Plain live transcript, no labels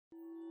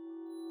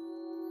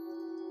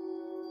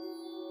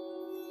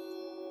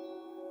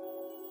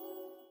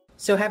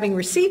So having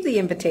received the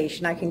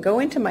invitation, I can go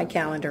into my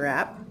calendar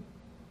app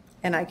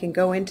and I can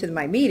go into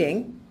my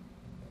meeting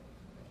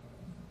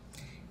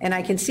and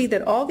I can see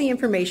that all the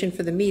information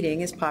for the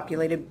meeting is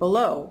populated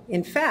below.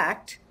 In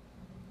fact,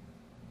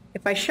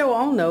 if I show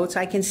all notes,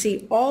 I can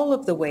see all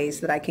of the ways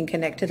that I can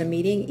connect to the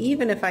meeting,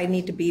 even if I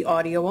need to be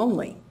audio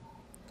only.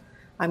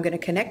 I'm going to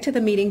connect to the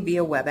meeting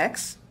via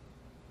Webex,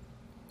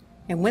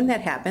 and when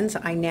that happens,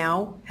 I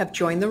now have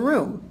joined the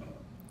room.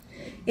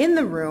 In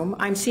the room,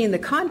 I'm seeing the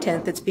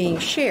content that's being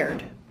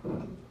shared.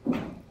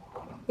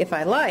 If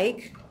I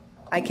like,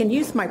 I can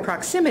use my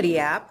proximity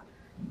app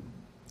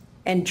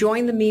and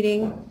join the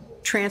meeting,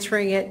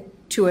 transferring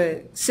it to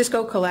a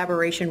Cisco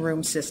collaboration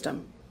room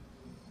system.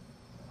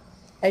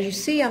 As you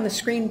see on the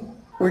screen,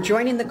 we're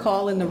joining the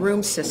call in the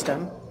room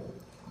system,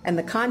 and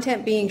the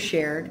content being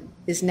shared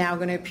is now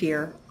going to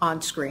appear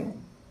on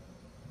screen.